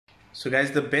So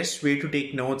guys, the best way to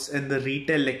take notes in the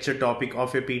Retell lecture topic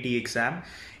of your PTE exam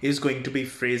is going to be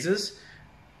phrases,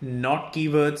 not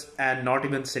keywords and not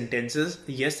even sentences.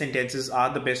 Yes, sentences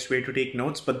are the best way to take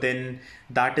notes, but then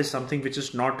that is something which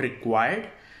is not required.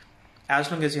 As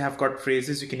long as you have got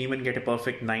phrases, you can even get a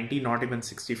perfect 90, not even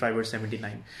 65 or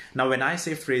 79. Now, when I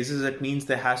say phrases, that means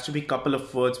there has to be a couple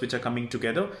of words which are coming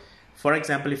together. For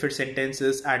example, if your sentence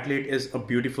is Adelaide is a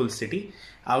beautiful city,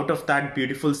 out of that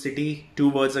beautiful city, two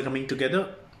words are coming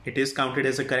together, it is counted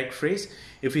as a correct phrase.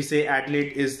 If we say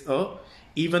Adelaide is a,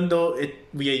 even though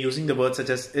we are using the word such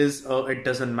as is a, it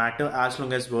doesn't matter. As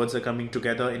long as words are coming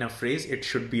together in a phrase, it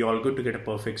should be all good to get a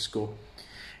perfect score.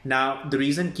 Now, the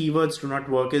reason keywords do not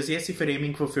work is, yes, if you're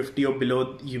aiming for 50 or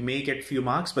below, you may get few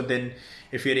marks, but then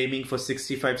if you're aiming for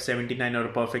 65, 79 or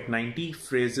a perfect 90,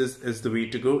 phrases is the way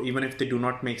to go. Even if they do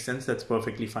not make sense, that's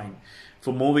perfectly fine.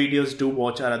 For more videos, do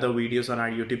watch our other videos on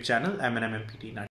our YouTube channel. I'm an MMPT.